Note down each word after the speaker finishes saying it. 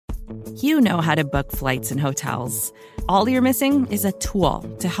You know how to book flights and hotels. All you're missing is a tool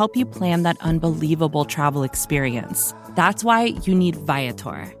to help you plan that unbelievable travel experience. That's why you need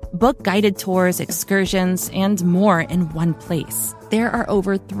Viator. Book guided tours, excursions, and more in one place. There are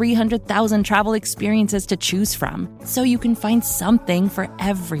over 300,000 travel experiences to choose from, so you can find something for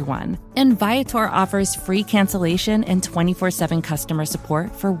everyone. And Viator offers free cancellation and 24/7 customer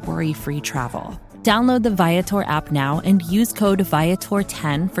support for worry-free travel. Download the Viator app now and use code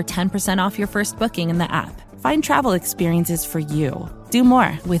Viator10 for 10% off your first booking in the app. Find travel experiences for you. Do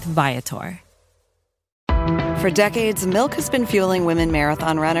more with Viator. For decades, Milk has been fueling women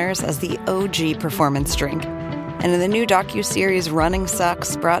marathon runners as the OG performance drink. And in the new docuseries Running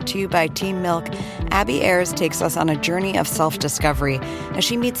Sucks, brought to you by Team Milk, Abby Ayers takes us on a journey of self-discovery as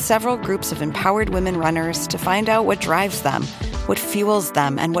she meets several groups of empowered women runners to find out what drives them, what fuels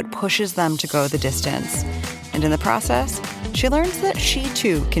them, and what pushes them to go the distance. And in the process, she learns that she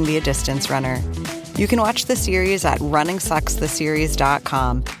too can be a distance runner. You can watch the series at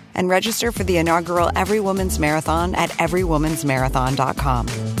runningsuckstheseries.com and register for the inaugural Every Woman's Marathon at everywomansmarathon.com.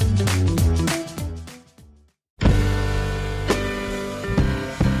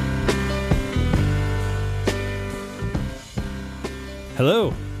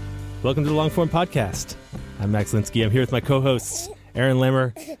 Hello. Welcome to the Longform Podcast. I'm Max Linsky. I'm here with my co-hosts, Aaron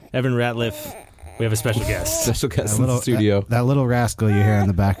Lemmer, Evan Ratliff. We have a special guest. Special guest in the studio. That little rascal you hear in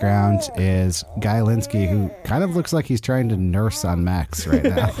the background is Guy Linsky, who kind of looks like he's trying to nurse on Max right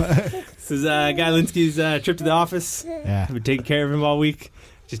now. This is Guy Linsky's trip to the office. Yeah. I've been taking care of him all week.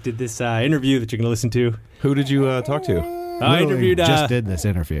 Just did this interview that you're going to listen to. Who did you talk to? I interviewed. Just did this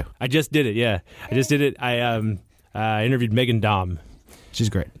interview. I just did it, yeah. I just did it. I interviewed Megan Daum. She's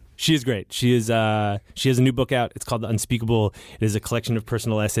great. She is great. She has a new book out. It's called The Unspeakable. It is a collection of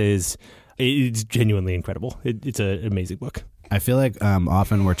personal essays. It's genuinely incredible. It's an amazing book. I feel like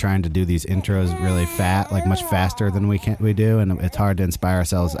often we're trying to do these intros really much faster than we do, and it's hard to inspire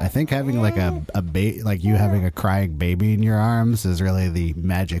ourselves. I think having like like you having a crying baby in your arms is really the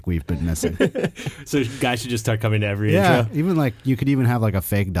magic we've been missing. So guys should just start coming to every intro. Even like you could even have like a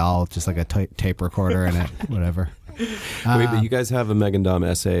fake doll, just like a tape recorder in it, whatever. Wait, but you guys have a Megan Daum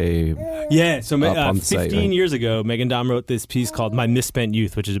essay. Yeah, so 15 site, right? years ago, Megan Daum wrote this piece called My Misspent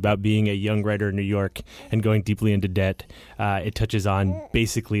Youth, which is about being a young writer in New York and going deeply into debt. It touches on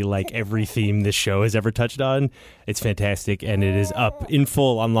basically like every theme this show has ever touched on. It's fantastic, and it is up in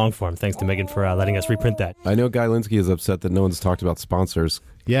full on Longform. Thanks to Megan for letting us reprint that. I know Guy Linsky is upset that no one's talked about sponsors.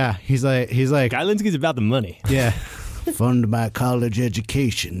 Yeah, he's like Guy Linsky's about the money. Yeah. Fund my college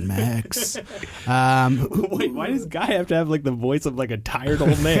education, Max. Wait, why does Guy have to have like the voice of like a tired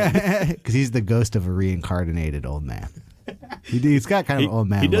old man? Because he's the ghost of a reincarnated old man. He's got kind of an old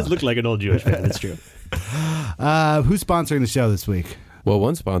man. He does look like an old Jewish man. That's true. Who's sponsoring the show this week? Well,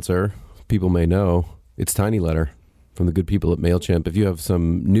 one sponsor, people may know, it's Tiny Letter from the good people at MailChimp. If you have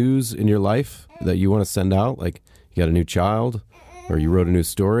some news in your life that you want to send out, like you got a new child, or you wrote a new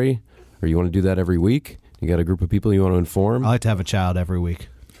story, or you want to do that every week, you got a group of people you want to inform? I like to have a child every week.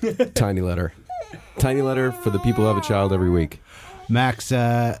 Tiny Letter. Tiny Letter for the people who have a child every week. Max,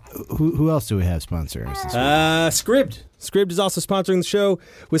 who else do we have sponsoring us this week? Scribd. Scribd is also sponsoring the show.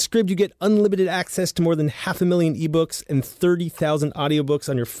 With Scribd, you get unlimited access to more than 500,000 ebooks and 30,000 audiobooks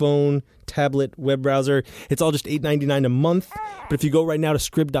on your phone, tablet, web browser. It's all just $8.99 a month. But if you go right now to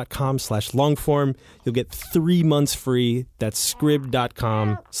scribd.com/longform, you'll get 3 months free. That's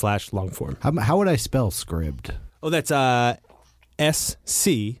scribd.com/longform. How would I spell Scribd? Oh, that's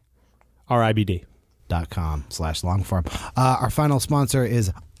SCRIBD. .com/longform. Our final sponsor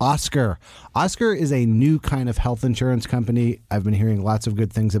is Oscar. Oscar is a new kind of health insurance company. I've been hearing lots of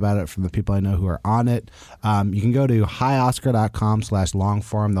good things about it from the people I know who are on it. You can go to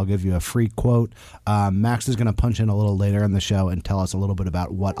hioscar.com/longform. They'll give you a free quote. Max is going to punch in a little later in the show and tell us a little bit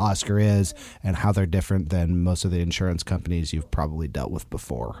about what Oscar is and how they're different than most of the insurance companies you've probably dealt with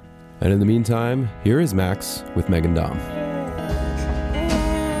before. And in the meantime, here is Max with Megan Daum.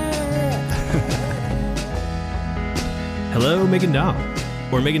 Hello, Megan Daum.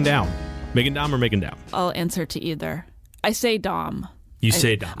 Or Megan Daum. Megan Daum or Megan Daum? I'll answer to either. I say Daum. You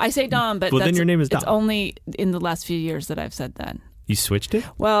say Daum. I say Daum, but well, then your name is Daum. It's only in the last few years that I've said that. You switched it?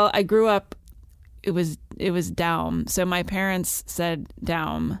 Well, I grew up, it was Daum. So my parents said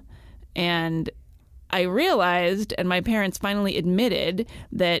Daum. And I realized, and my parents finally admitted,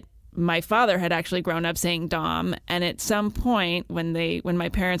 that my father had actually grown up saying Dom, and at some point when my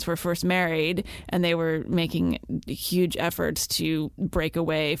parents were first married and they were making huge efforts to break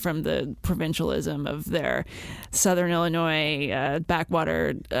away from the provincialism of their Southern Illinois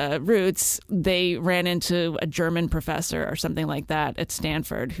backwater roots, they ran into a German professor or something like that at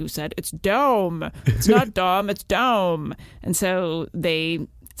Stanford who said, "It's Dome. It's not Dom, it's Dome." And so they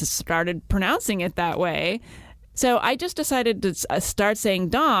started pronouncing it that way. So I just decided to start saying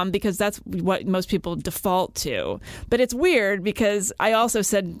Dom because that's what most people default to. But it's weird because I also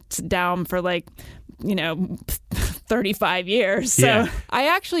said Dom for 35 years. So I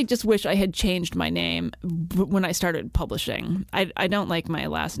actually just wish I had changed my name when I started publishing. I don't like my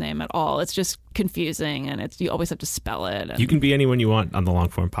last name at all. It's just confusing, and you always have to spell it. And... You can be anyone you want on the Long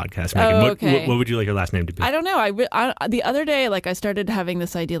Form podcast, Megan. Oh, okay. What would you like your last name to be? I don't know. I the other day, I started having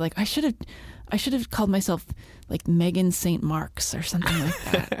this idea, I should have called myself Megan St. Mark's or something like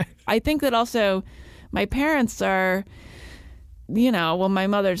that. I think that also my parents are, my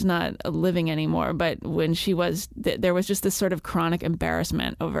mother's not living anymore, but when she was, there was just this sort of chronic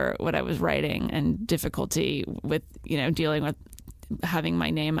embarrassment over what I was writing and difficulty with, dealing with having my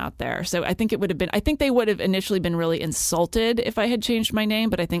name out there. So I think they would have initially been really insulted if I had changed my name,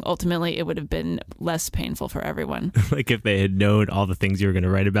 but I think ultimately it would have been less painful for everyone. If they had known all the things you were going to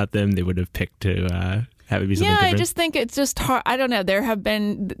write about them, they would have picked to have it be something different. I just think it's just hard. I don't know. There have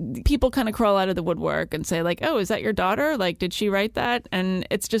been people kind of crawl out of the woodwork and say oh, is that your daughter? Did she write that? And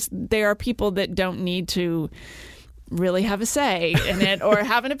it's just, there are people that don't need to really have a say in it or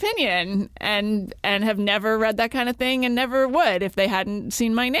have an opinion and have never read that kind of thing and never would if they hadn't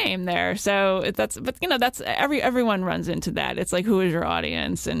seen my name there. So that's everyone runs into that. It's who is your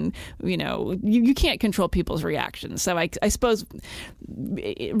audience? And you can't control people's reactions. So I suppose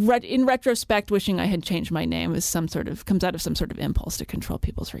in retrospect, wishing I had changed my name comes out of some sort of impulse to control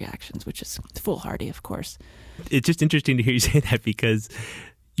people's reactions, which is foolhardy, of course. It's just interesting to hear you say that because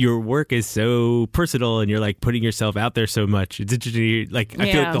your work is so personal and you're putting yourself out there so much. It's interesting. I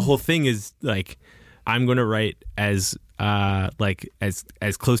feel like the whole thing is I'm going to write as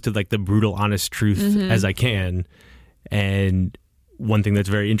close to the brutal, honest truth as I can. And one thing that's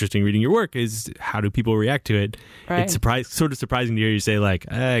very interesting reading your work is how do people react to it? Right. It's sort of surprising to hear you say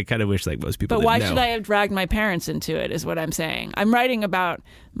I kind of wish most people didn't know. But why should I have dragged my parents into it is what I'm saying. I'm writing about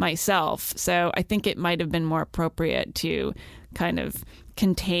myself. So I think it might have been more appropriate to kind of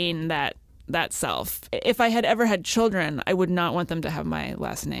contain that self. If I had ever had children, I would not want them to have my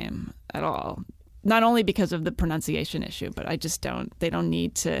last name at all. Not only because of the pronunciation issue, but they don't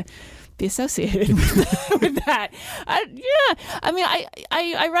need to be associated with that. I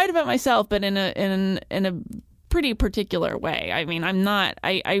write about myself, but in a pretty particular way.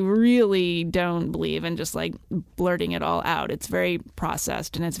 I really don't believe in just blurting it all out. It's very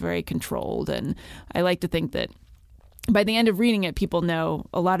processed and it's very controlled. And I like to think that by the end of reading it, people know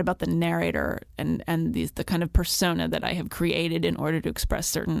a lot about the narrator and the kind of persona that I have created in order to express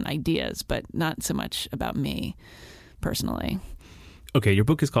certain ideas, but not so much about me personally. Okay, your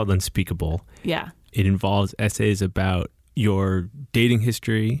book is called Unspeakable. Yeah. It involves essays about your dating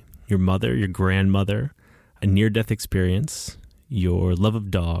history, your mother, your grandmother, a near-death experience, your love of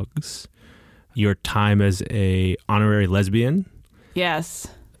dogs, your time as a honorary lesbian. Yes.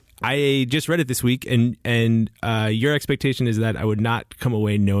 I just read it this week, and your expectation is that I would not come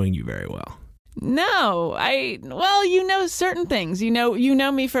away knowing you very well. No, certain things. You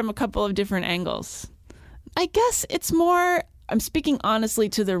know me from a couple of different angles. I guess it's more, I'm speaking honestly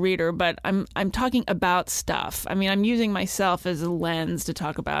to the reader, but I'm talking about stuff. I'm using myself as a lens to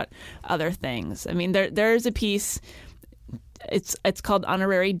talk about other things. There's a piece. It's called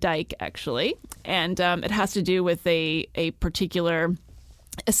Honorary Dyke, actually, and it has to do with a particular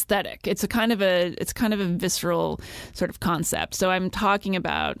aesthetic. It's kind of a visceral sort of concept. So I'm talking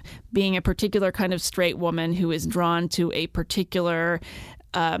about being a particular kind of straight woman who is drawn to a particular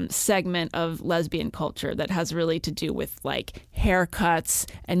segment of lesbian culture that has really to do with haircuts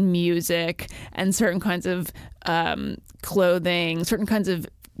and music and certain kinds of clothing, certain kinds of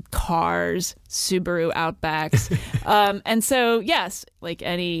cars, Subaru Outbacks. And so, yes,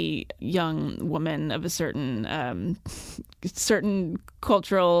 any young woman of a certain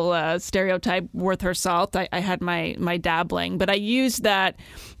cultural stereotype worth her salt, I had my dabbling. But I used that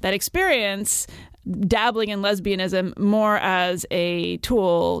experience dabbling in lesbianism more as a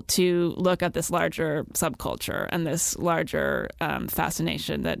tool to look at this larger subculture and this larger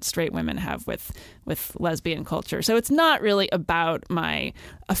fascination that straight women have with lesbian culture. So it's not really about my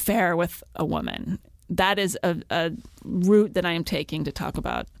affair with a woman. That is a route that I am taking to talk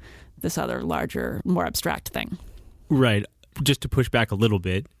about this other larger, more abstract thing. Right. Just to push back a little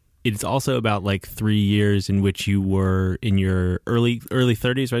bit, it's also about like 3 years in which you were in your early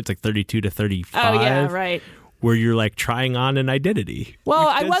 30s, right? It's like 32 to 35. Oh, yeah, right. Where you're like trying on an identity. Well,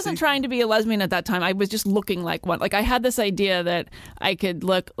 I wasn't trying to be a lesbian at that time. I was just looking like one. Like I had this idea that I could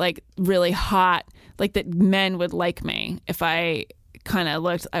look like really hot, like that men would like me if I kind of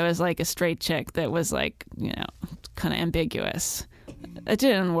looked. I was like a straight chick that was like, kind of ambiguous. It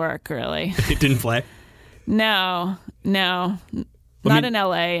didn't work really. It didn't play? No. Not in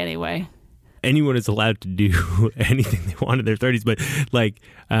LA anyway. Anyone is allowed to do anything they want in their 30s, but like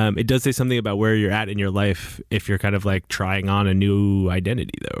it does say something about where you're at in your life if you're kind of like trying on a new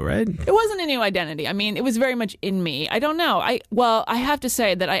identity, though, right? It wasn't a new identity. I mean, it was very much in me. I don't know. I have to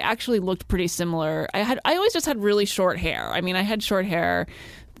say that I actually looked pretty similar. I always just had really short hair. I mean, I had short hair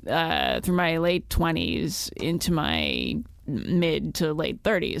through my late 20s into my mid to late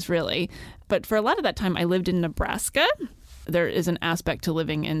 30s, really. But for a lot of that time, I lived in Nebraska. There is an aspect to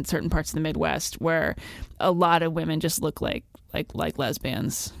living in certain parts of the Midwest where a lot of women just look like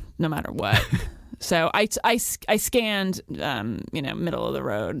lesbians, no matter what. So I scanned, middle of the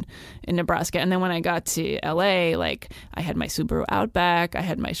road in Nebraska, and then when I got to LA, like I had my Subaru Outback, I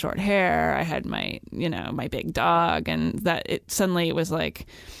had my short hair, I had my my big dog, and that it was like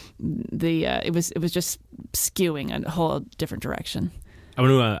it was just skewing a whole different direction. I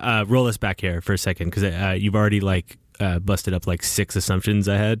want to roll us back here for a second because you've already busted up like 6 assumptions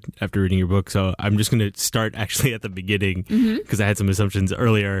I had after reading your book. So I'm just going to start actually at the beginning because I had some assumptions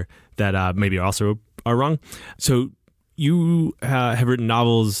earlier that maybe also are wrong. So you have written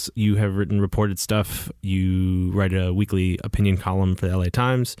novels, you have written reported stuff, you write a weekly opinion column for the LA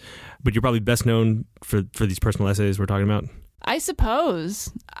Times, but you're probably best known for these personal essays we're talking about. I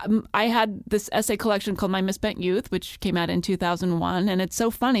suppose. I had this essay collection called My Misspent Youth, which came out in 2001. And it's so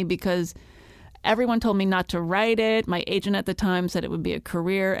funny because everyone told me not to write it. My agent at the time said it would be a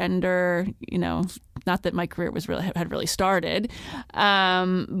career ender. Not that my career had really started.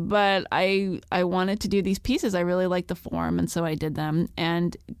 But I wanted to do these pieces. I really liked the form. And so I did them.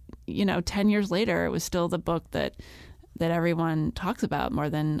 And, 10 years later, it was still the book that everyone talks about more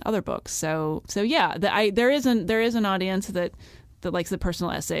than other books. So yeah, there is an audience that likes the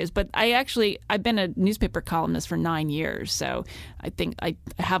personal essays. But I've been a newspaper columnist for 9 years, so I think I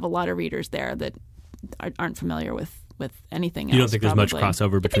have a lot of readers there that aren't familiar with anything else. You don't think probably. There's much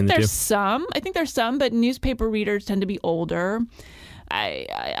crossover between the two? I think there's some, but newspaper readers tend to be older.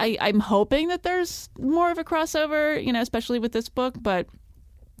 I'm hoping that there's more of a crossover, especially with this book, but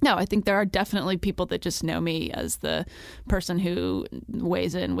no, I think there are definitely people that just know me as the person who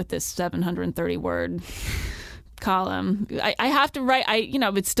weighs in with this 730-word column. I have to write.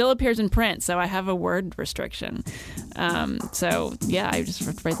 It still appears in print, so I have a word restriction. So yeah, I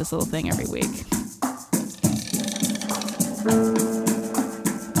just write this little thing every week.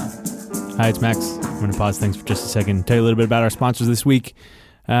 Hi, it's Max. I'm going to pause things for just a second. Tell you a little bit about our sponsors this week.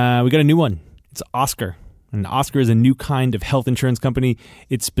 We got a new one. It's Oscar. And Oscar is a new kind of health insurance company.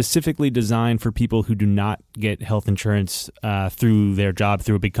 It's specifically designed for people who do not get health insurance through their job,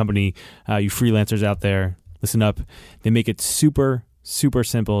 through a big company. You freelancers out there, listen up. They make it super, super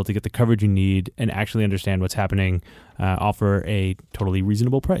simple to get the coverage you need and actually understand what's happening, offer a totally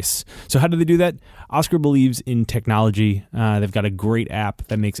reasonable price. So how do they do that? Oscar believes in technology. They've got a great app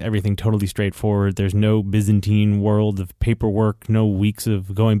that makes everything totally straightforward. There's no Byzantine world of paperwork, no weeks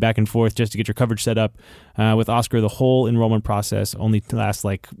of going back and forth just to get your coverage set up. With Oscar, the whole enrollment process only lasts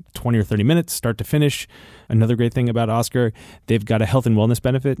like 20 or 30 minutes, start to finish. Another great thing about Oscar, they've got a health and wellness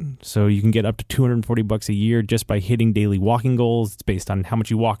benefit. So you can get up to $240 a year just by hitting daily walking goals. It's based on how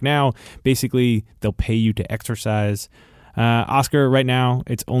much you walk now. Basically, they'll pay you to exercise. Oscar, right now,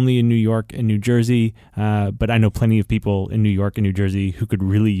 it's only in New York and New Jersey, but I know plenty of people in New York and New Jersey who could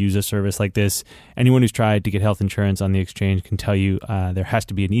really use a service like this. Anyone who's tried to get health insurance on the exchange can tell you there has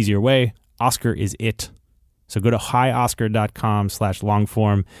to be an easier way. Oscar is it. So go to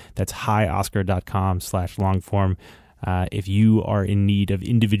hioscar.com/longform. That's hioscar.com/longform. If you are in need of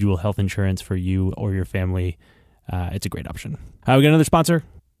individual health insurance for you or your family, it's a great option. We got another sponsor.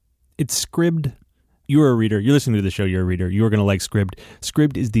 It's Scribd. You're a reader. You're listening to the show. You're a reader. You're going to like Scribd.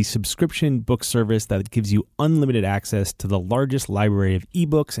 Scribd is the subscription book service that gives you unlimited access to the largest library of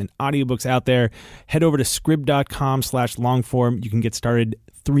ebooks and audiobooks out there. Head over to scribd.com/longform. You can get started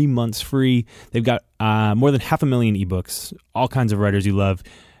 3 months free. They've got more than 500,000 ebooks, all kinds of writers you love.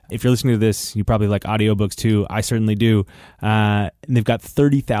 If you're listening to this, you probably like audiobooks too. I certainly do. And they've got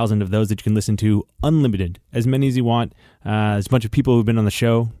 30,000 of those that you can listen to unlimited, as many as you want. There's a bunch of people who've been on the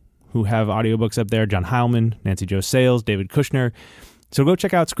show who have audiobooks up there. John Heilman, Nancy Jo Sales, David Kushner. So go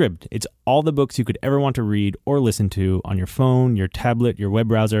check out Scribd. It's all the books you could ever want to read or listen to on your phone, your tablet, your web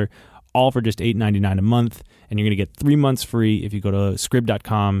browser, all for just $8.99 a month. And you're going to get 3 months free if you go to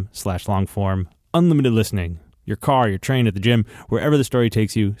scribd.com/longform. Unlimited listening. Your car, your train, at the gym, wherever the story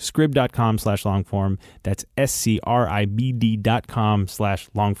takes you. Scribd.com/longform. That's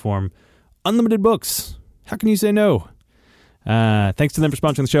SCRIBD.com/longform. Unlimited books. How can you say no? Thanks to them for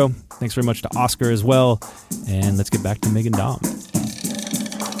sponsoring the show. Thanks very much to Oscar as well. And let's get back to Meg and Dom.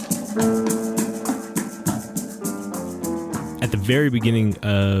 At the very beginning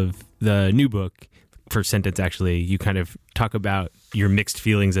of the new book, first sentence actually, you kind of talk about your mixed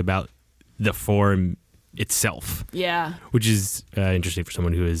feelings about the form itself. Yeah. Which is interesting for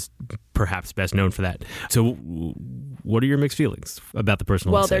someone who is perhaps best known for that. So what are your mixed feelings about the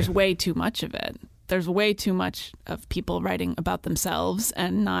personal essay? Well, there's way too much of it. There's way too much of people writing about themselves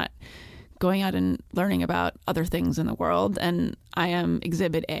and not going out and learning about other things in the world. And I am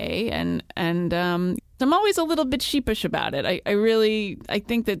Exhibit A, and I'm always a little bit sheepish about it. I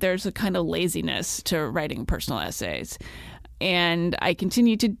think that there's a kind of laziness to writing personal essays. And I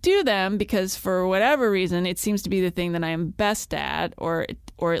continue to do them because for whatever reason, it seems to be the thing that I am best at, or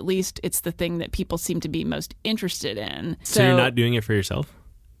at least it's the thing that people seem to be most interested in. So you're not doing it for yourself?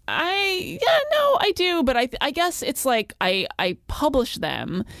 I do, but I guess it's like I publish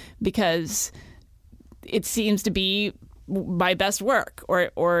them because it seems to be my best work,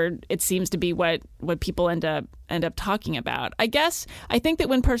 or it seems to be what people end up talking about. I think that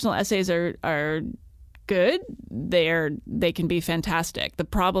when personal essays are good, they can be fantastic. The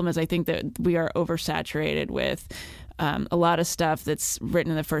problem is I think that we are oversaturated with a lot of stuff that's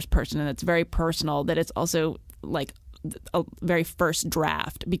written in the first person and it's very personal, that it's also like a very first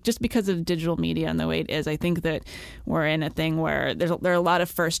draft. Just because of digital media and the way it is, I think that we're in a thing where there are a lot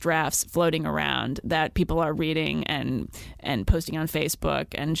of first drafts floating around that people are reading and posting on Facebook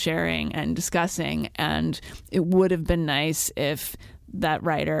and sharing and discussing. And it would have been nice if that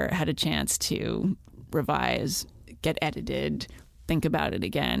writer had a chance to revise, get edited, think about it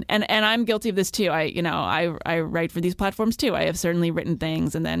again. And I'm guilty of this too. I write for these platforms too. I have certainly written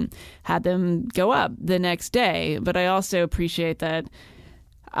things and then had them go up the next day. But I also appreciate that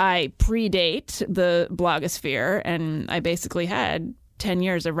I predate the blogosphere, and I basically had 10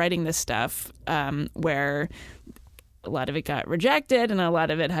 years of writing this stuff where a lot of it got rejected and a lot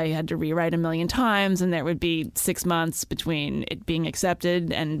of it I had to rewrite a million times, and there would be 6 months between it being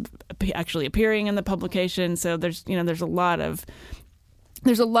accepted and actually appearing in the publication. So there's a lot of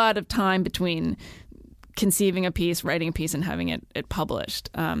time between conceiving a piece, writing a piece, and having it published.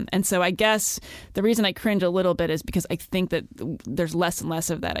 And so I guess the reason I cringe a little bit is because I think that there's less and less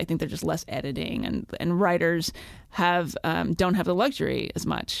of that. I think there's just less editing, and writers don't have the luxury as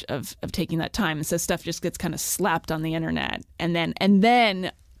much of taking that time. And so stuff just gets kind of slapped on the internet. And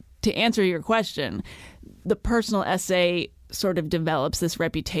then to answer your question, the personal essay sort of develops this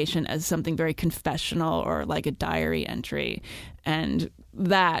reputation as something very confessional or like a diary entry. And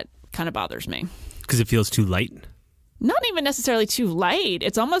that kind of bothers me. Because it feels too light? Not even necessarily too light.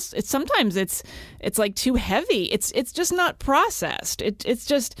 Sometimes it's like too heavy. It's just not processed. It's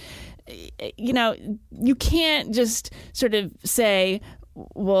just, you can't just sort of say,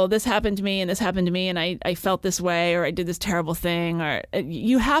 well, this happened to me and this happened to me and I felt this way, or I did this terrible thing. Or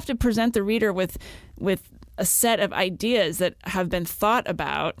you have to present the reader with a set of ideas that have been thought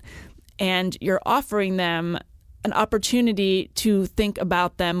about, and you're offering them an opportunity to think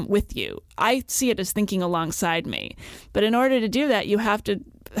about them with you. I see it as thinking alongside me. But in order to do that, you have to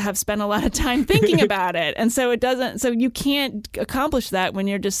have spent a lot of time thinking about it. And so you can't accomplish that when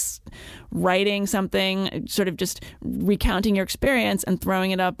you're just writing something, sort of just recounting your experience and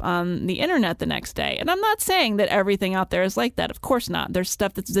throwing it up on the internet the next day. And I'm not saying that everything out there is like that. Of course not. There's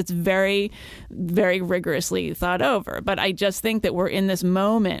stuff that's very, very rigorously thought over. But I just think that we're in this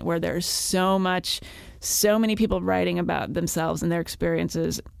moment where there's so many people writing about themselves and their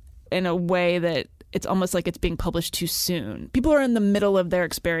experiences in a way that it's almost like it's being published too soon. People are in the middle of their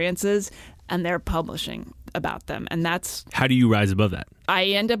experiences and they're publishing about them. And that's... How do you rise above that? I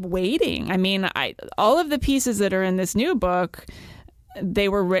end up waiting. I mean, all of the pieces that are in this new book, they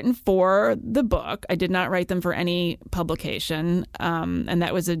were written for the book. I did not write them for any publication. And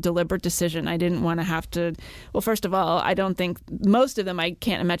that was a deliberate decision. I didn't want to have to... Well, first of all, I don't think... Most of them I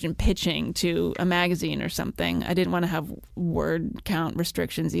can't imagine pitching to a magazine or something. I didn't want to have word count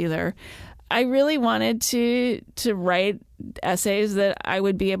restrictions either. I really wanted to write essays that I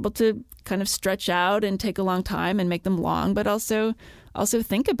would be able to kind of stretch out and take a long time and make them long, but also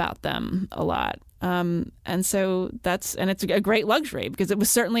think about them a lot. And so it's a great luxury, because it was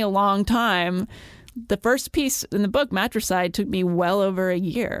certainly a long time the first piece in the book, Matricide, took me well over a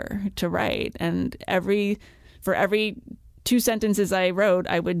year to write. And for every 2 sentences I wrote,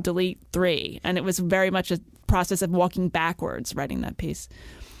 I would delete 3. And it was very much a process of walking backwards writing that piece.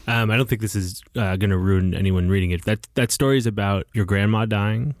 I don't think this is going to ruin anyone reading it. That story is about your grandma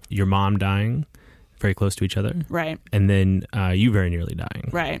dying, your mom dying, very close to each other. Right. And then you very nearly dying.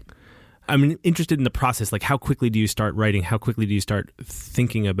 Right. I'm interested in the process. Like, how quickly do you start writing? How quickly do you start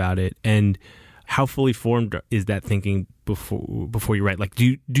thinking about it? And how fully formed is that thinking before you write? Like,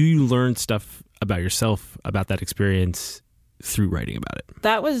 do you learn stuff about yourself, about that experience through writing about it?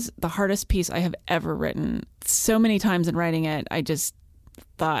 That was the hardest piece I have ever written. So many times in writing it, I just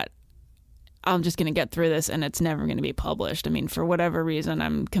thought, I'm just going to get through this and it's never going to be published. I mean, for whatever reason,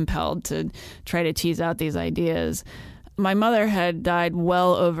 I'm compelled to try to tease out these ideas. My mother had died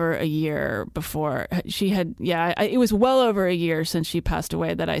well over a year before. It was well over a year since she passed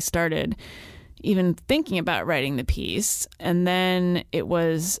away that I started even thinking about writing the piece. And then it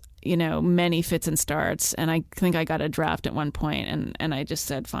was, many fits and starts. And I think I got a draft at one point and I just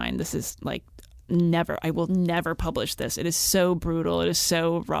said, fine, this is like I will never publish this. It is so brutal. It is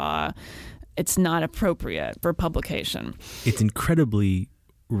so raw. It's not appropriate for publication. It's incredibly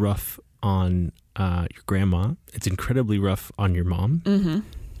rough on your grandma. It's incredibly rough on your mom. Mm-hmm.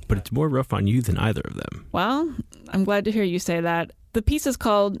 But it's more rough on you than either of them. Well, I'm glad to hear you say that. The piece is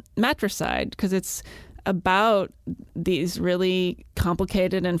called Matricide because it's about these really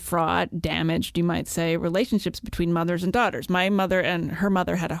complicated and fraught, damaged, you might say, relationships between mothers and daughters. My mother and her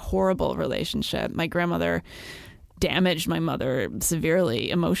mother had a horrible relationship. My grandmother damaged my mother severely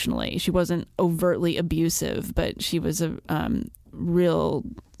emotionally. She wasn't overtly abusive, but she was a real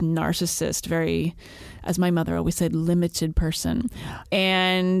narcissist, very, as my mother always said, limited person.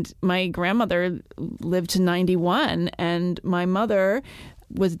 And my grandmother lived to 91, and my mother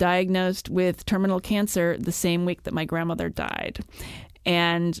was diagnosed with terminal cancer the same week that my grandmother died.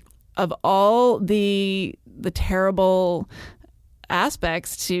 And of all the terrible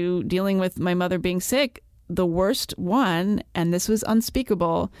aspects to dealing with my mother being sick, the worst one, and this was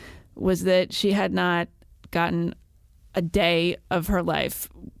unspeakable, was that she had not gotten a day of her life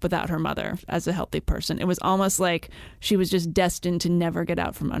without her mother as a healthy person. It was almost like she was just destined to never get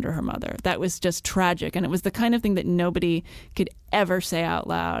out from under her mother. That was just tragic. And it was the kind of thing that nobody could ever say out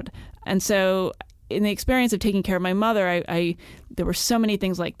loud. And so in the experience of taking care of my mother, there were so many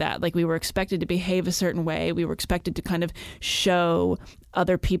things like that. Like, we were expected to behave a certain way. We were expected to kind of show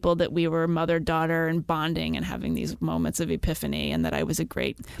other people that we were mother-daughter and bonding and having these moments of epiphany, and that I was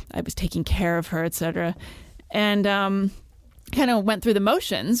taking care of her, etc. And kind of went through the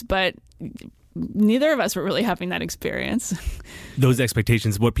motions, but neither of us were really having that experience. Those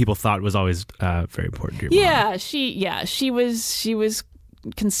expectations, what people thought was always very important to your mom. She was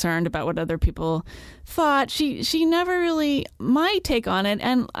concerned about what other people thought. She never really, my take on it,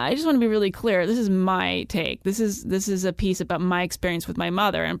 and I just want to be really clear, this is my take. This is a piece about my experience with my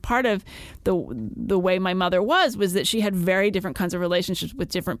mother, and part of the way my mother was that she had very different kinds of relationships with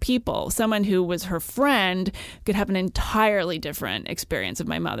different people. Someone who was her friend could have an entirely different experience of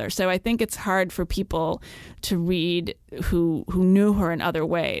my mother. So I think it's hard for people to read who knew her in other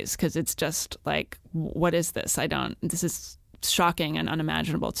ways, because it's just like, what is this? This is shocking and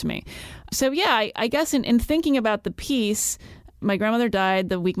unimaginable to me. So I guess in thinking about the piece, my grandmother died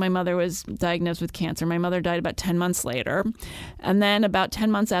the week my mother was diagnosed with cancer. My mother died about 10 months later. And then about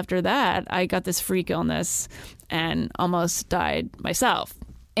 10 months after that, I got this freak illness and almost died myself.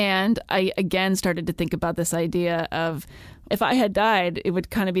 And I again started to think about this idea of, if I had died, it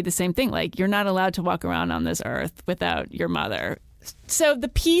would kind of be the same thing. Like, you're not allowed to walk around on this earth without your mother. So the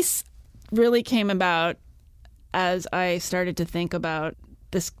piece really came about as I started to think about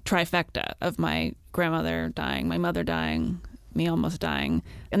this trifecta of my grandmother dying, my mother dying, me almost dying.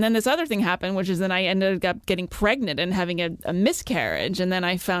 And then this other thing happened, which is then I ended up getting pregnant and having a miscarriage. And then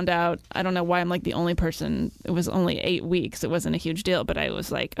I found out, I don't know why I'm like the only person, it was only 8 weeks. It wasn't a huge deal. But I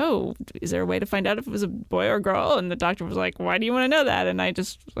was like, oh, is there a way to find out if it was a boy or a girl? And the doctor was like, why do you want to know that? And I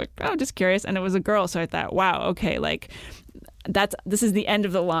just was like, oh, just curious. And it was a girl. So I thought, wow, okay, like this is the end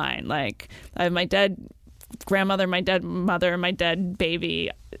of the line. Like, I have my dead grandmother, my dead mother, my dead baby.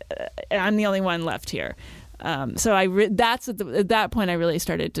 I'm the only one left here. So at that point I really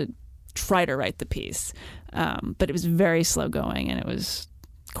started to try to write the piece, but it was very slow going and it was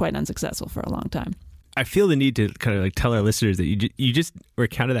quite unsuccessful for a long time. I feel the need to kind of like tell our listeners that you just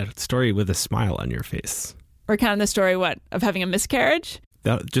recounted that story with a smile on your face. Recounted the story, what, of having a miscarriage?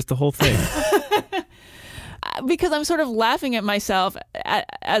 Just the whole thing. because I'm sort of laughing at myself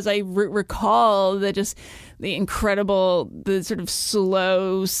as I recall the incredible, the sort of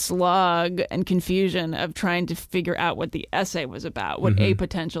slow slog and confusion of trying to figure out what the essay was about, what a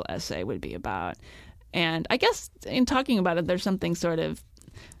potential essay would be about. And I guess in talking about it, there's something sort of,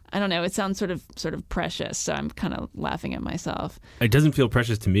 I don't know, it sounds sort of precious, so I'm kind of laughing at myself. It doesn't feel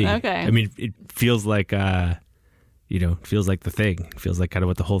precious to me. Okay. I mean, it feels like, feels like the thing. It feels like kind of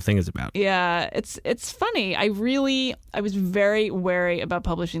what the whole thing is about. Yeah, it's funny. I was very wary about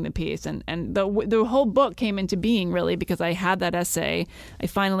publishing the piece, and the whole book came into being really because I had that essay. I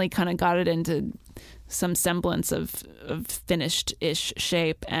finally kind of got it into some semblance of finished-ish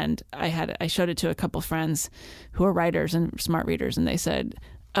shape, and I showed it to a couple friends who are writers and smart readers, and they said,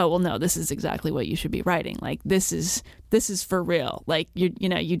 oh, well, no, this is exactly what you should be writing. Like, this is for real. Like, you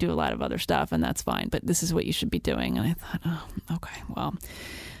do a lot of other stuff, and that's fine, but this is what you should be doing. And I thought, oh, okay, well,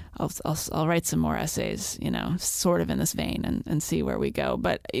 I'll write some more essays, sort of in this vein, and see where we go.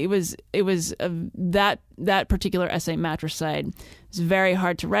 But it was that particular essay, Matricide, was very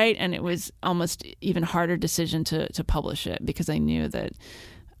hard to write, and it was almost even harder decision to publish it because I knew that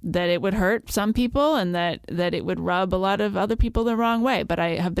it would hurt some people and that it would rub a lot of other people the wrong way. But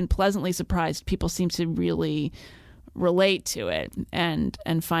I have been pleasantly surprised. People seem to really relate to it and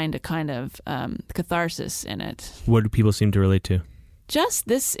find a kind of catharsis in it. What do people seem to relate to? Just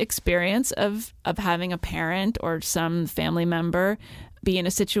this experience of having a parent or some family member be in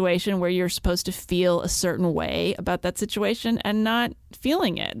a situation where you're supposed to feel a certain way about that situation and not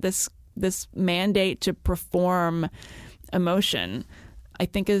feeling it. This mandate to perform emotion, I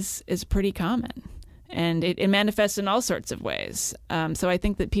think is pretty common, and it manifests in all sorts of ways. So I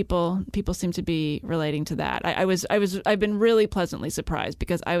think that people seem to be relating to that. I've been really pleasantly surprised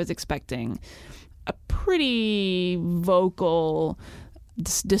because I was expecting a pretty vocal,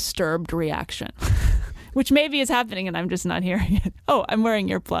 disturbed reaction, which maybe is happening and I'm just not hearing it. Oh, I'm wearing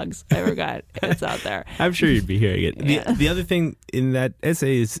earplugs. I forgot. It's out there. I'm sure you'd be hearing it. Yeah. The other thing in that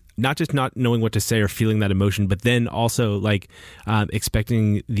essay is not just not knowing what to say or feeling that emotion, but then also like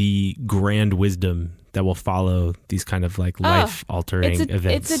expecting the grand wisdom that will follow these kind of like life-altering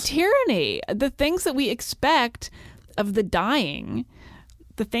events. It's a tyranny. The things that we expect of the dying,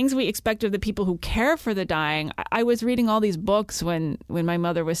 the things we expect of the people who care for the dying. I was reading all these books when my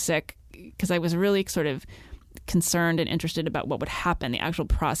mother was sick because I was really sort of concerned and interested about what would happen, the actual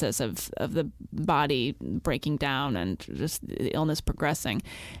process of the body breaking down and just the illness progressing.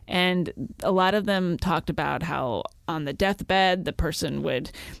 And a lot of them talked about how on the deathbed, the person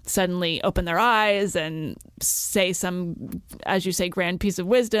would suddenly open their eyes and say some, as you say, grand piece of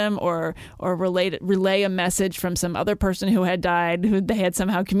wisdom or relay a message from some other person who had died, who they had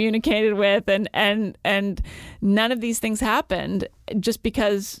somehow communicated with. And none of these things happened just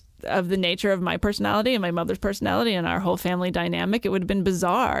because of the nature of my personality and my mother's personality and our whole family dynamic. It would have been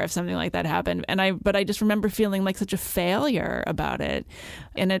bizarre if something like that happened. But I just remember feeling like such a failure about it.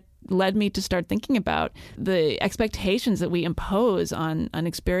 And it led me to start thinking about the expectations that we impose on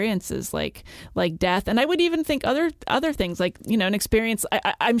experiences like death. And I would even think other things like, an experience.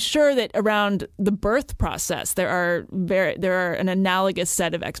 I'm sure that around the birth process, there are an analogous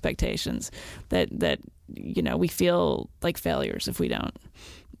set of expectations that we feel like failures if we don't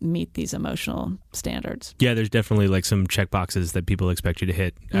meet these emotional standards. Yeah, there's definitely like some check boxes that people expect you to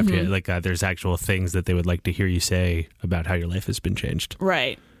hit after there's actual things that they would like to hear you say about how your life has been changed.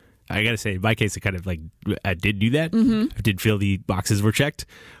 Right. I gotta say, in my case, it kind of like I did do that. I did feel the boxes were checked,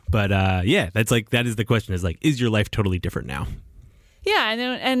 but that is the question: is your life totally different now? Yeah,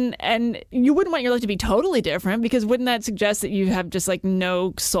 and you wouldn't want your life to be totally different because wouldn't that suggest that you have just like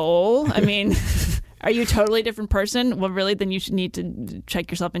no soul? I mean. Are you a totally different person? Well, really, then you should need to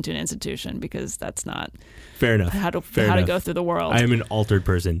check yourself into an institution because that's not fair enough. How to go through the world. I am an altered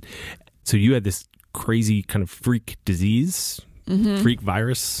person. So you had this crazy kind of freak disease, freak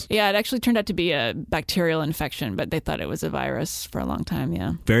virus. Yeah, it actually turned out to be a bacterial infection, but they thought it was a virus for a long time.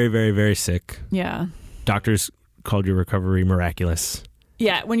 Yeah. Very, very, very sick. Yeah. Doctors called your recovery miraculous.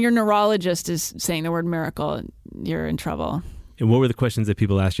 Yeah, when your neurologist is saying the word miracle, you're in trouble. And what were the questions that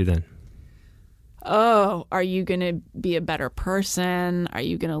people asked you then? Oh, are you going to be a better person? Are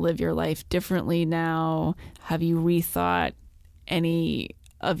you going to live your life differently now? Have you rethought any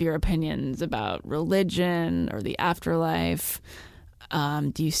of your opinions about religion or the afterlife?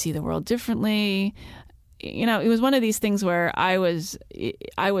 Do you see the world differently? It was one of these things where I was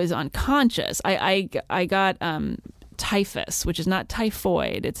unconscious. I got typhus, which is not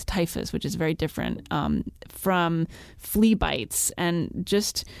typhoid, it's typhus, which is very different from flea bites, and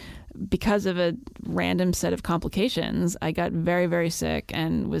just because of a random set of complications, I got very, very sick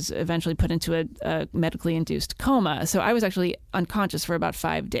and was eventually put into a medically induced coma. So I was actually unconscious for about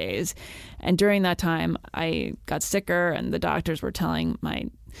 5 days. And during that time, I got sicker, and the doctors were telling my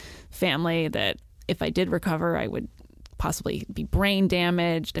family that if I did recover, I would possibly be brain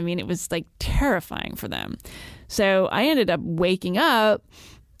damaged. I mean, it was like terrifying for them. So I ended up waking up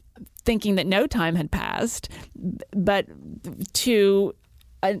thinking that no time had passed, but to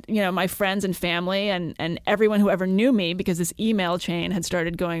my friends and family and everyone who ever knew me, because this email chain had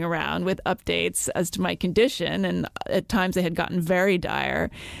started going around with updates as to my condition, and at times they had gotten very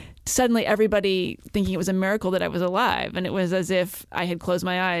dire. Suddenly everybody thinking it was a miracle that I was alive, and it was as if I had closed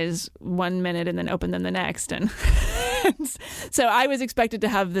my eyes one minute and then opened them the next. And so I was expected to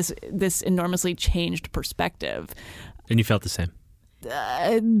have this enormously changed perspective. And you felt the same?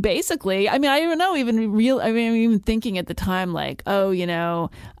 Basically. I mean, I don't know, even thinking at the time, like,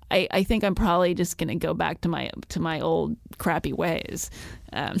 I think I'm probably just going to go back to my old crappy ways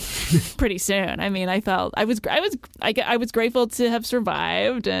pretty soon. I mean, I was grateful to have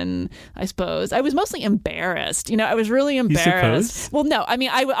survived, and I suppose I was mostly embarrassed. I was really embarrassed. Well, no, I mean,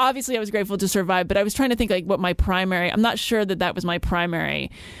 I was grateful to survive, but I was trying to think like what my primary. I'm not sure that was my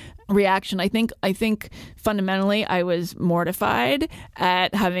primary reaction. I think fundamentally I was mortified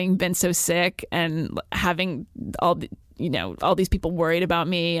at having been so sick and having all these people worried about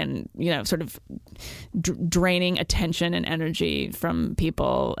me, and sort of draining attention and energy from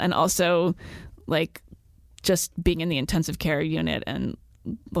people, and also like just being in the intensive care unit and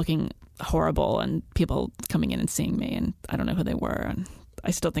looking horrible, and people coming in and seeing me, and I don't know who they were, and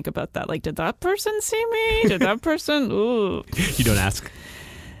I still think about that. Like, did that person see me? Did that person? Ooh. You don't ask?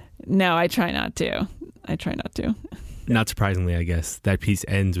 No, I try not to. Not surprisingly, I guess, that piece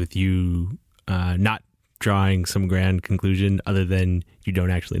ends with you not drawing some grand conclusion other than you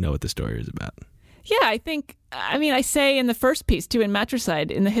don't actually know what the story is about. Yeah, I say in the first piece, too, in Matricide,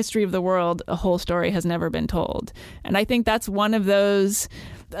 in the history of the world, a whole story has never been told. And I think that's one of those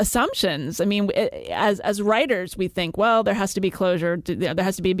assumptions. I mean, as writers, we think, well, there has to be closure. There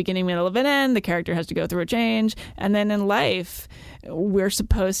has to be a beginning, middle, and an end. The character has to go through a change. And then in life, we're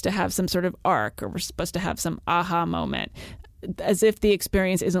supposed to have some sort of arc, or we're supposed to have some aha moment, as if the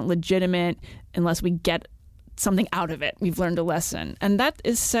experience isn't legitimate unless we get something out of it. We've learned a lesson. And that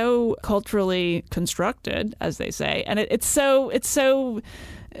is so culturally constructed, as they say. And it's so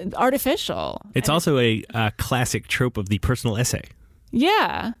artificial. It's also a classic trope of the personal essay.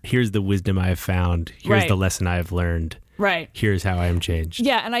 Yeah. Here's the wisdom I have found. Here's the lesson I have learned. Right. Here's how I am changed.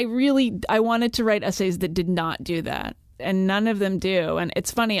 Yeah. And I wanted to write essays that did not do that. And none of them do. And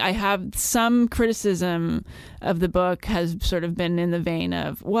it's funny, I have some criticism of the book has sort of been in the vein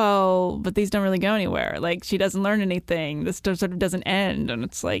of, well, but these don't really go anywhere. Like, she doesn't learn anything. This sort of doesn't end. And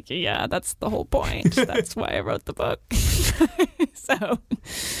it's like, yeah, that's the whole point. That's why I wrote the book. So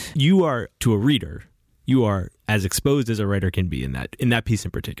you are, to a reader, you are as exposed as a writer can be in that piece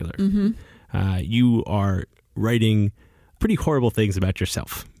in particular. Mm-hmm. You are writing pretty horrible things about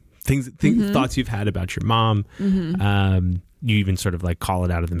yourself. Thoughts you've had about your mom. Mm-hmm. You even sort of like call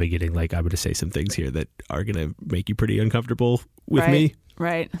it out in the beginning, like, I'm going to say some things here that are going to make you pretty uncomfortable with me.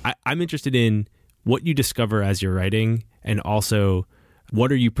 Right. I'm interested in what you discover as you're writing, and also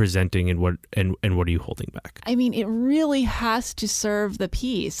what are you presenting, and what are you holding back? I mean, it really has to serve the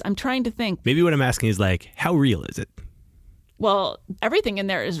piece. I'm trying to think. Maybe what I'm asking is, like, how real is it? Well, everything in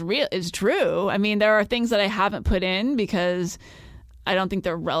there is true. I mean, there are things that I haven't put in because I don't think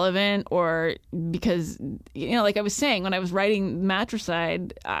they're relevant, or because, like I was saying, when I was writing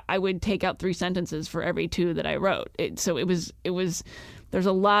Matricide, I would take out 3 sentences for every 2 that I wrote. So it was, there's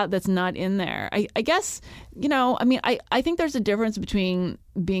a lot that's not in there. I guess, I think there's a difference between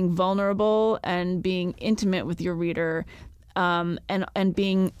being vulnerable and being intimate with your reader, and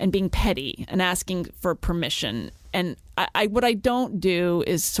being petty and asking for permission. And what I don't do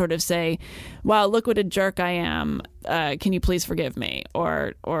is sort of say, wow, look what a jerk I am. Can you please forgive me?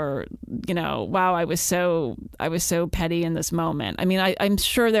 Or wow, I was so petty in this moment. I mean, I'm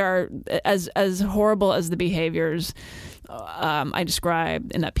sure there are, as horrible as the behaviors I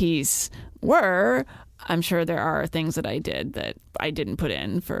described in that piece were, I'm sure there are things that I did that I didn't put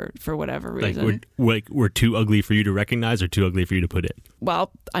in for whatever reason. Like were too ugly for you to recognize, or too ugly for you to put in?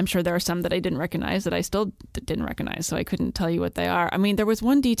 Well, I'm sure there are some that I didn't recognize that I still didn't recognize, so I couldn't tell you what they are. I mean, there was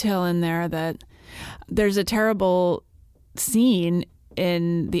one detail in there that there's a terrible scene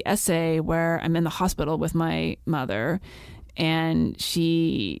in the essay where I'm in the hospital with my mother, and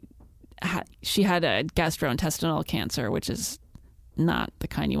she had a gastrointestinal cancer, which is not the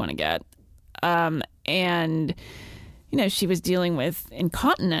kind you want to get. And she was dealing with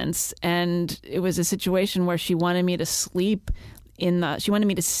incontinence, and it was a situation where she wanted me to sleep she wanted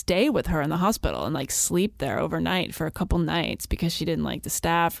me to stay with her in the hospital and like sleep there overnight for a couple nights because she didn't like the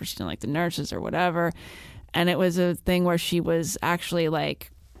staff or she didn't like the nurses or whatever. And it was a thing where she was actually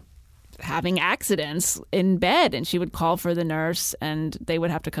like having accidents in bed, and she would call for the nurse and they would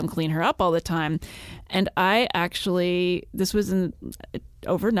have to come clean her up all the time. And this was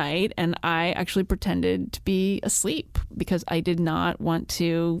overnight, and I actually pretended to be asleep because I did not want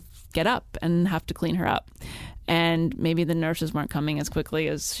to get up and have to clean her up. And maybe the nurses weren't coming as quickly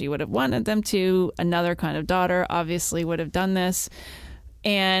as she would have wanted them to. Another kind of daughter obviously would have done this.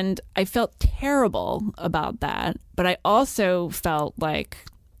 And I felt terrible about that. But I also felt like,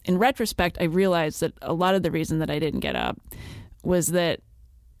 in retrospect, I realized that a lot of the reason that I didn't get up was that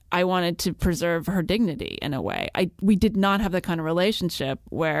I wanted to preserve her dignity in a way. We did not have the kind of relationship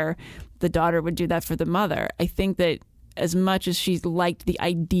where the daughter would do that for the mother. I think that as much as she liked the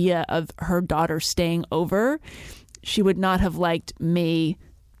idea of her daughter staying over, she would not have liked me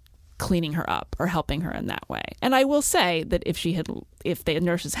cleaning her up or helping her in that way. And I will say that if the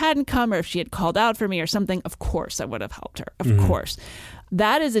nurses hadn't come or if she had called out for me or something, of course I would have helped her. Of course.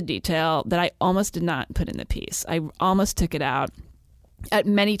 That is a detail that I almost did not put in the piece. I almost took it out at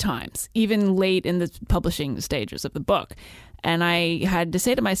many times, even late in the publishing stages of the book. And I had to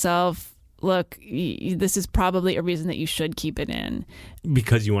say to myself, look, this is probably a reason that you should keep it in.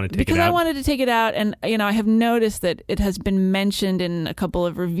 Because you want to take it out? Because I wanted to take it out. And, I have noticed that it has been mentioned in a couple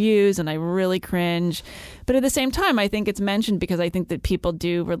of reviews, and I really cringe. But at the same time, I think it's mentioned because I think that people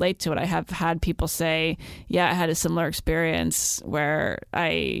do relate to it. I have had people say, yeah, I had a similar experience where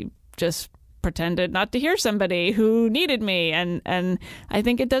I just pretended not to hear somebody who needed me. And I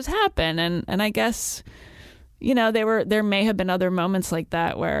think it does happen. And I guess... there may have been other moments like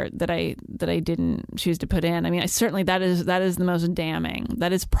that that I didn't choose to put in. I mean, certainly that is the most damning.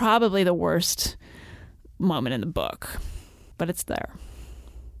 That is probably the worst moment in the book, but it's there.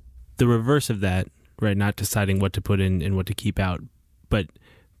 The reverse of that, right? Not deciding what to put in and what to keep out, but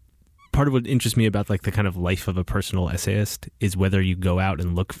part of what interests me about like the kind of life of a personal essayist is whether you go out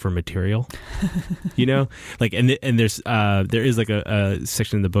and look for material, like, and there is like a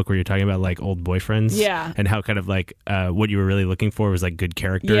section in the book where you're talking about like old boyfriends, and how kind of like what you were really looking for was like good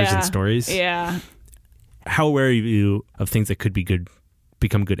characters and stories. Yeah. How aware are you of things that could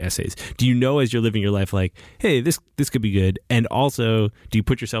become good essays? Do you know as you're living your life like, hey, this could be good? And also, do you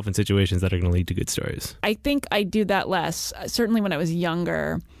put yourself in situations that are going to lead to good stories? I think I do that less. Certainly when I was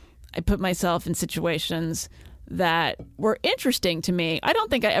younger, I put myself in situations that were interesting to me. I don't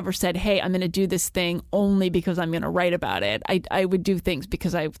think I ever said, hey, I'm going to do this thing only because I'm going to write about it. I would do things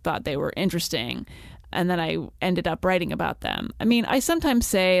because I thought they were interesting, and then I ended up writing about them. I mean, I sometimes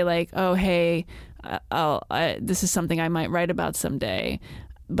say like, oh, hey, this is something I might write about someday.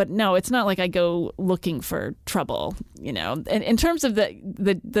 But no, it's not like I go looking for trouble, And in terms of the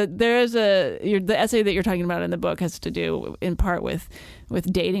essay that you're talking about in the book has to do in part with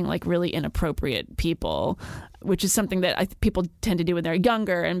dating like really inappropriate people, which is something that people tend to do when they're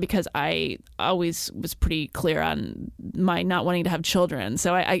younger. And because I always was pretty clear on my not wanting to have children,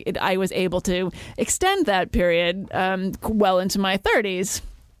 so I was able to extend that period well into my 30s.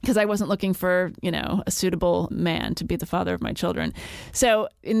 Because I wasn't looking for, a suitable man to be the father of my children. So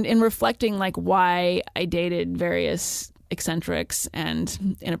in reflecting like why I dated various eccentrics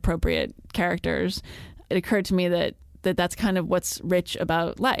and inappropriate characters, it occurred to me that that's kind of what's rich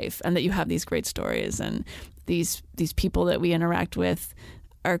about life, and that you have these great stories, and these people that we interact with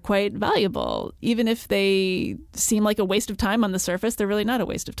are quite valuable. Even if they seem like a waste of time on the surface, they're really not a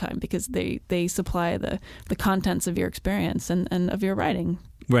waste of time because they supply the contents of your experience and of your writing.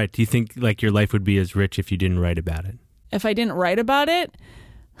 Right. Do you think like your life would be as rich if you didn't write about it? If I didn't write about it,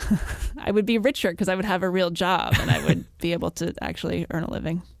 I would be richer because I would have a real job and I would be able to actually earn a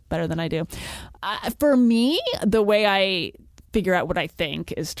living better than I do. For me, the way I figure out what I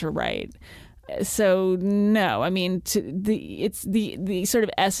think is to write. So no, I mean, it's the sort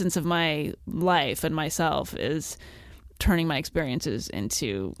of essence of my life and myself is turning my experiences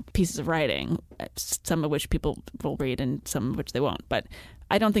into pieces of writing, some of which people will read and some of which they won't. But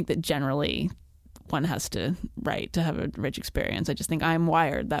I don't think that generally one has to write to have a rich experience. I just think I'm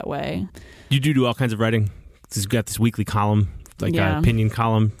wired that way. You do all kinds of writing. You've got this weekly column, like an opinion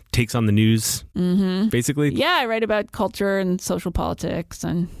column, takes on the news, basically. Yeah, I write about culture and social politics.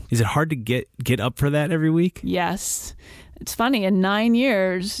 And is it hard to get up for that every week? Yes. It's funny, in 9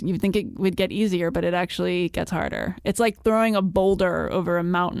 years, you'd think it would get easier, but it actually gets harder. It's like throwing a boulder over a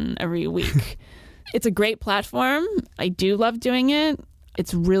mountain every week. It's a great platform. I do love doing it.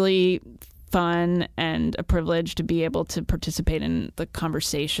 It's really fun and a privilege to be able to participate in the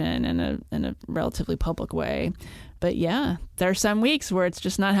conversation in a relatively public way. But yeah, there are some weeks where it's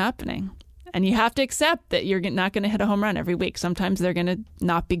just not happening. And you have to accept that you're not going to hit a home run every week. Sometimes they're going to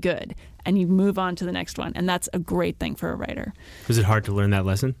not be good. And you move on to the next one. And that's a great thing for a writer. Was it hard to learn that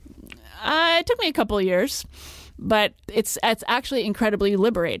lesson? It took me a couple of years. But it's actually incredibly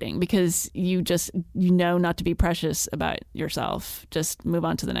liberating because you know not to be precious about yourself. Just move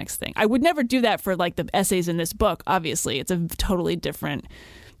on to the next thing. I would never do that for like the essays in this book, obviously. It's a totally different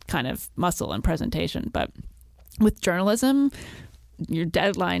kind of muscle and presentation. But with journalism, your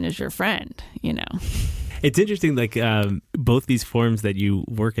deadline is your friend, you know. It's interesting, like both these forms that you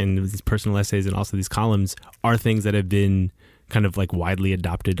work in, these personal essays and also these columns, are things that have been kind of like widely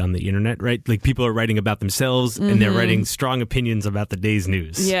adopted on the internet, right? Like people are writing about themselves and they're writing strong opinions about the day's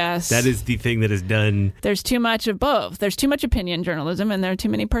news. Yes. That is the thing that is done. There's too much of both. There's too much opinion journalism and there are too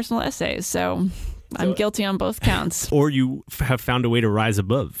many personal essays. So I'm guilty on both counts. Or you have found a way to rise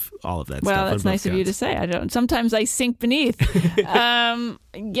above all of that stuff. Well, that's nice of you to say. I don't. Sometimes I sink beneath.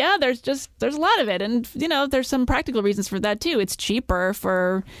 Yeah, there's a lot of it. And, you know, there's some practical reasons for that, too. It's cheaper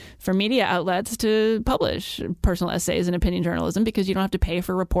for media outlets to publish personal essays and opinion journalism because you don't have to pay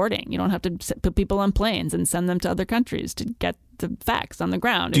for reporting. You don't have to put people on planes and send them to other countries to get the facts on the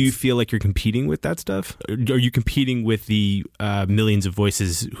ground. Do you feel like you're competing with that stuff? Are you competing with the millions of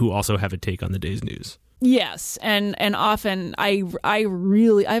voices who also have a take on the day's news? Yes, and often I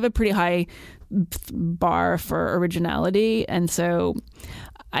have a pretty high bar for originality, and so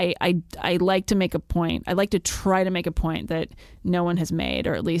I like to make a point. I like to try to make a point that no one has made,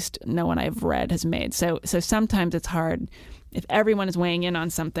 or at least no one I've read has made. So sometimes it's hard. If everyone is weighing in on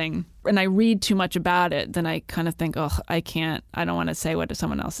something and I read too much about it, then I kind of think, oh, I don't want to say what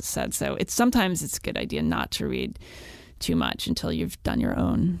someone else has said. So sometimes it's a good idea not to read too much until you've done your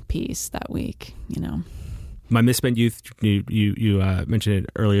own piece that week, you know. My Misspent Youth, you mentioned it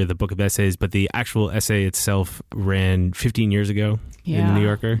earlier, the book of essays, but the actual essay itself ran 15 years ago in the New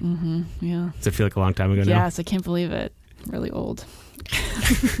Yorker. Mm-hmm. Yeah. Does it feel like a long time ago now? Yes, I can't believe it. Really old.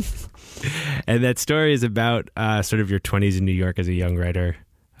 And that story is about sort of your 20s in New York as a young writer,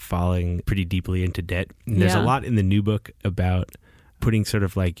 falling pretty deeply into debt. And there's a lot in the new book about putting sort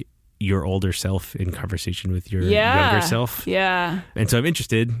of like your older self in conversation with your younger self. Yeah. And so I'm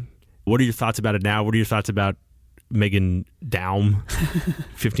interested, what are your thoughts about it now? What are your thoughts about Megan Daum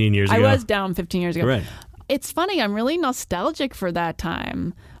 15 years ago? I was Daum 15 years ago. Right. It's funny. I'm really nostalgic for that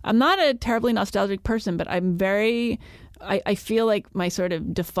time. I'm not a terribly nostalgic person, but I'm very... I feel like my sort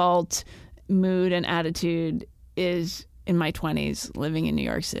of default mood and attitude is in my 20s, living in New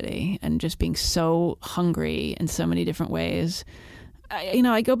York City and just being so hungry in so many different ways.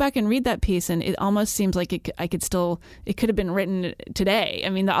 I go back and read that piece and it almost seems like it could have been written today. I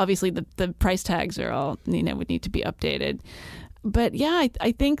mean, obviously the price tags are all, would need to be updated. But yeah,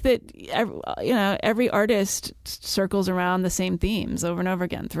 I think that every artist circles around the same themes over and over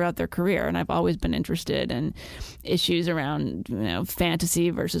again throughout their career, and I've always been interested in issues around fantasy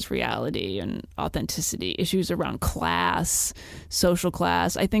versus reality and authenticity, issues around class, social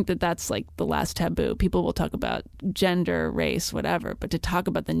class. I think that that's like the last taboo. People will talk about gender, race, whatever, but to talk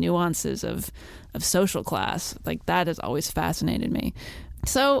about the nuances of social class, like that has always fascinated me.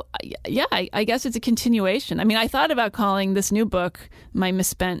 So, yeah, I guess it's a continuation. I mean, I thought about calling this new book My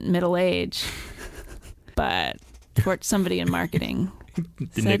Misspent Middle Age, but somebody in marketing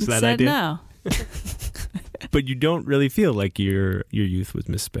said no. But you don't really feel like your youth was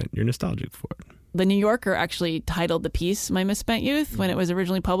misspent. You're nostalgic for it. The New Yorker actually titled the piece My Misspent Youth when it was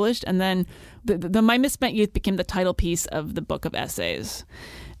originally published, and then the My Misspent Youth became the title piece of the book of essays.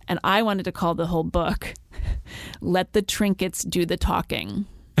 And I wanted to call the whole book Let the Trinkets Do the Talking.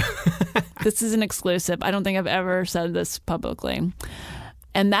 This is an exclusive. I don't think I've ever said this publicly.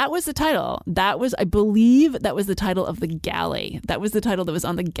 And that was the title. I believe that was the title of the galley. That was the title that was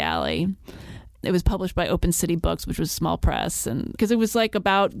on the galley. It was published by Open City Books, which was small press, and because it was like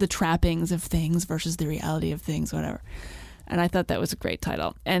about the trappings of things versus the reality of things, whatever. And I thought that was a great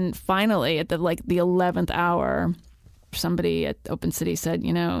title. And finally, at the 11th hour, somebody at Open City said,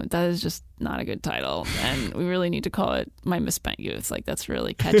 that is just not a good title, and we really need to call it My Misspent Youth. Like, that's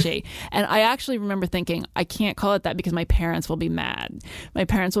really catchy. And I actually remember thinking, I can't call it that because my parents will be mad. My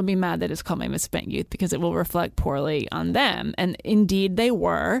parents will be mad that it's called My Misspent Youth because it will reflect poorly on them. And indeed they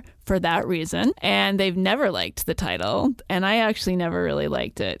were, for that reason. And they've never liked the title. And I actually never really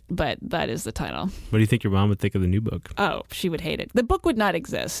liked it, but that is the title. What do you think your mom would think of the new book? Oh, she would hate it. The book would not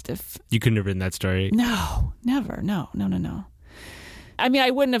exist if... You couldn't have written that story? No, never. No. I mean,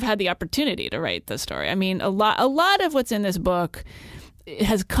 I wouldn't have had the opportunity to write the story. I mean, a lot of what's in this book it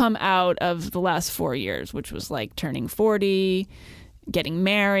has come out of the last 4 years, which was like turning 40, getting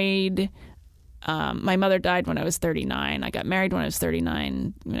married. My mother died when I was 39. I got married when I was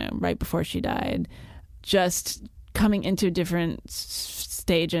 39, right before she died. Just coming into a different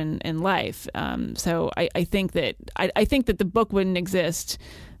stage in life. So I think that the book wouldn't exist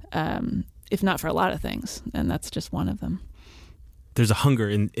if not for a lot of things, and that's just one of them. There's a hunger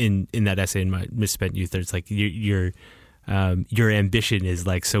in that essay in My Misspent Youth. There's like your ambition is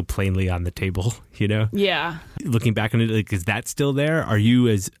like so plainly on the table, Yeah. Looking back on it, like, is that still there? Are you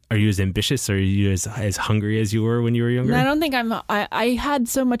as ambitious? Or are you as hungry as you were when you were younger? No, I don't think I had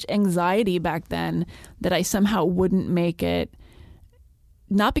so much anxiety back then that I somehow wouldn't make it.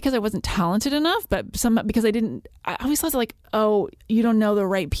 Not because I wasn't talented enough, but because I always thought like, oh, you don't know the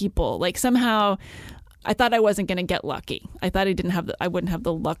right people. Like somehow I thought I wasn't going to get lucky. I thought I wouldn't have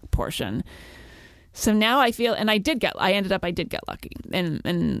the luck portion. So now I feel, and I did get lucky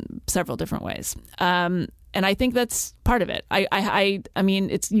in several different ways. And I think that's part of it. I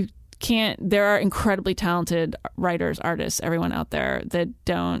mean, there are incredibly talented writers, artists, everyone out there that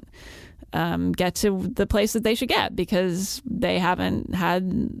don't get to the place that they should get because they haven't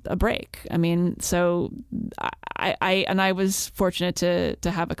had a break. I mean, so I was fortunate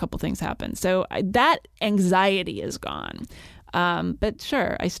to have a couple things happen. So that anxiety is gone. But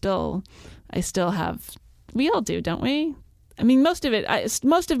sure, I still have. We all do, don't we? I mean, most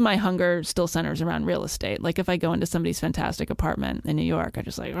of my hunger still centers around real estate. Like if I go into somebody's fantastic apartment in New York, I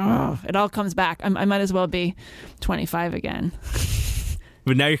just like, oh, it all comes back. I might as well be 25 again.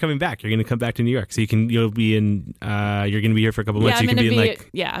 But now you're coming back. You're going to come back to New York, so you'll be in. You're going to be here for a couple months. I'm going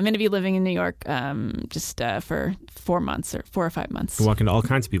to be living in New York, just for 4 months or 4 or 5 months. You're walking to all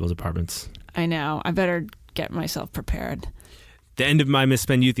kinds of people's apartments. I know. I better get myself prepared. The end of My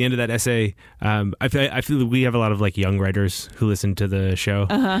Misspent Youth, the end of that essay. I feel that we have a lot of like young writers who listen to the show,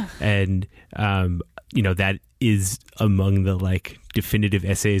 and that is among the like definitive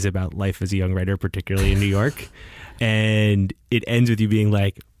essays about life as a young writer, particularly in New York. And it ends with you being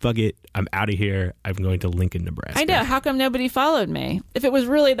like, fuck it, I'm out of here. I'm going to Lincoln, Nebraska. I know. How come nobody followed me? If it was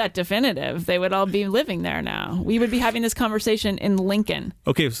really that definitive, they would all be living there now. We would be having this conversation in Lincoln.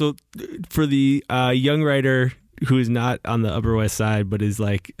 Okay, so for the young writer who is not on the Upper West Side, but is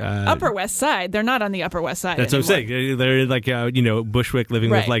like... Upper West Side? They're not on the Upper West Side That's anymore. What I'm saying. They're like, Bushwick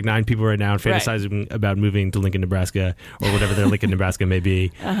living with like 9 people right now and fantasizing about moving to Lincoln, Nebraska, or whatever their Lincoln, Nebraska may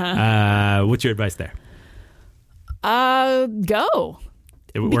be. What's your advice there? Go.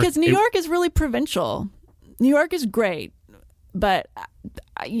 Because New York is really provincial. New York is great, but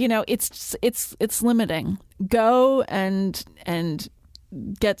it's limiting. Go and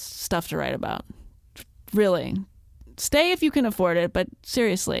get stuff to write about. Really, stay if you can afford it, but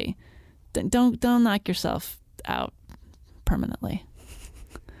seriously, don't knock yourself out permanently.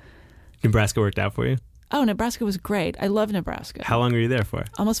 Nebraska worked out for you? Oh, Nebraska was great. I love Nebraska. How long were you there for?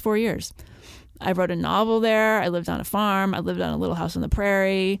 Almost 4 years. I wrote a novel there. I lived on a farm. I lived on a little house on the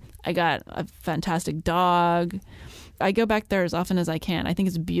prairie. I got a fantastic dog. I go back there as often as I can. I think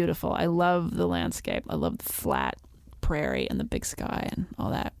it's beautiful. I love the landscape. I love the flat prairie and the big sky and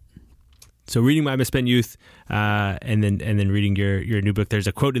all that. So reading My Misspent Youth and then reading your new book, there's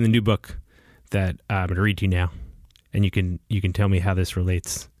a quote in the new book that I'm going to read to you now, and you can tell me how this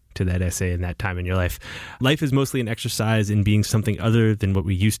relates to that essay and that time in your life. Life is mostly an exercise in being something other than what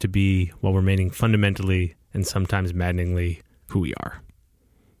we used to be while remaining fundamentally and sometimes maddeningly who we are.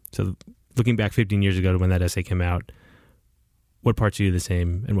 So looking back 15 years ago to when that essay came out, what parts are you the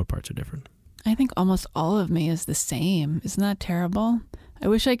same and what parts are different? I think almost all of me is the same. Isn't that terrible? I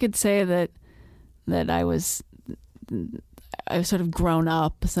wish I could say that I've sort of grown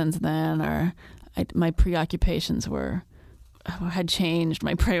up since then, or my preoccupations had changed.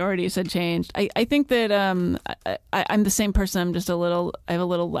 My priorities had changed. I think that I'm the same person. I'm just I have a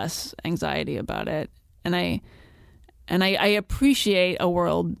little less anxiety about it, and I appreciate a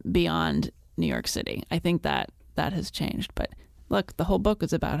world beyond New York City. I think that has changed. But look, the whole book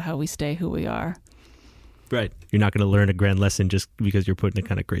is about how we stay who we are. Right. You're not going to learn a grand lesson just because you're put in a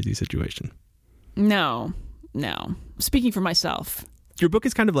kind of crazy situation. No. Speaking for myself. Your book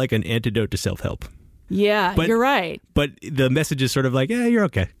is kind of like an antidote to self-help. Yeah, you're right. But the message is sort of like, yeah, you're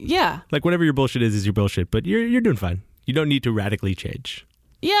okay. Yeah. Like whatever your bullshit is your bullshit, but you're doing fine. You don't need to radically change.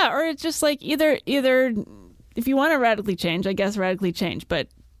 Yeah, or it's just like either if you want to radically change, I guess radically change, but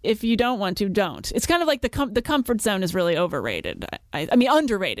if you don't want to, don't. It's kind of like the comfort zone is really overrated. I mean,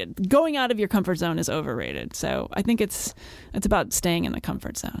 underrated. Going out of your comfort zone is overrated. So I think it's about staying in the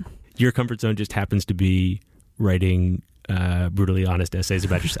comfort zone. Your comfort zone just happens to be writing brutally honest essays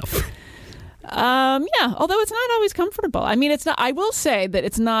about yourself. Yeah, although it's not always comfortable. I mean, it's not. I will say that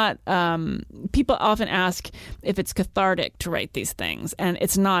it's not. People often ask if it's cathartic to write these things, and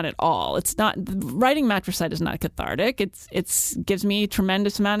it's not at all. It's not. Writing Matricide is not cathartic. It's gives me a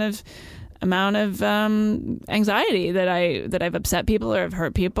tremendous amount of anxiety that I've upset people or I've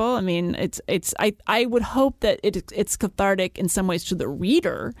hurt people. I mean, I would hope that it's cathartic in some ways to the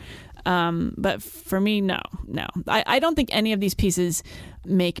reader. But for me, no. I don't think any of these pieces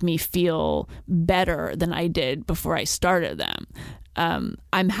make me feel better than I did before I started them.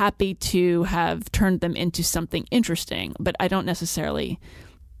 I'm happy to have turned them into something interesting, but I don't necessarily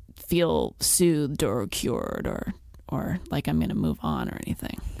feel soothed or cured or like I'm going to move on or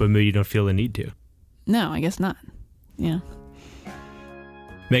anything. But maybe you don't feel the need to. No, I guess not. Yeah.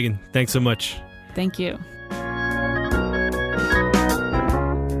 Megan, thanks so much. Thank you.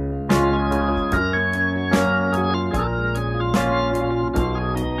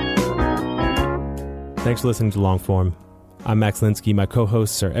 Thanks for listening to Longform. I'm Max Linsky. My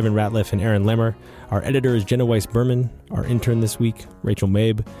co-hosts are Evan Ratliff and Aaron Lemmer. Our editor is Jenna Weiss-Berman. Our intern this week, Rachel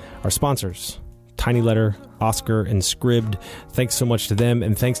Mabe. Our sponsors, Tiny Letter, Oscar, and Scribd. Thanks so much to them,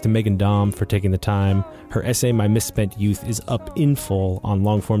 and thanks to Megan Daum for taking the time. Her essay, My Misspent Youth, is up in full on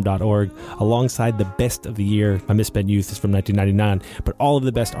longform.org, alongside the best of the year. My Misspent Youth is from 1999, but all of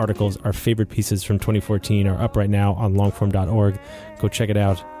the best articles, our favorite pieces from 2014, are up right now on longform.org. Go check it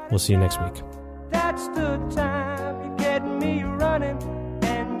out. We'll see you next week. That's the time you get me running,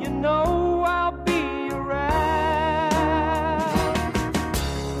 and you know I'll be around.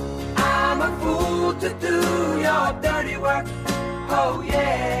 I'm a fool to do your dirty work, oh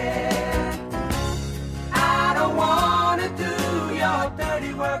yeah. I don't want to do your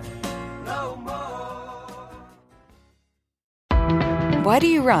dirty work no more. Why do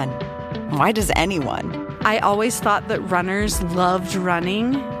you run? Why does anyone? I always thought that runners loved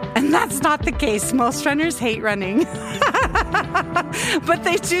running. And that's not the case. Most runners hate running. But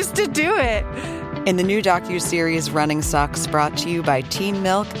they choose to do it. In the new docuseries Running Sucks, brought to you by Team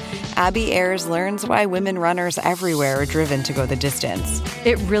Milk, Abby Ayers learns why women runners everywhere are driven to go the distance.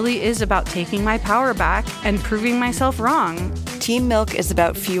 It really is about taking my power back and proving myself wrong. Team Milk is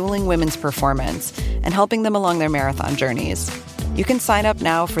about fueling women's performance and helping them along their marathon journeys. You can sign up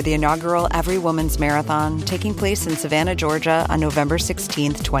now for the inaugural Every Woman's Marathon, taking place in Savannah, Georgia on November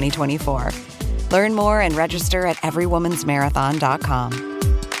 16th, 2024. Learn more and register at everywomansmarathon.com.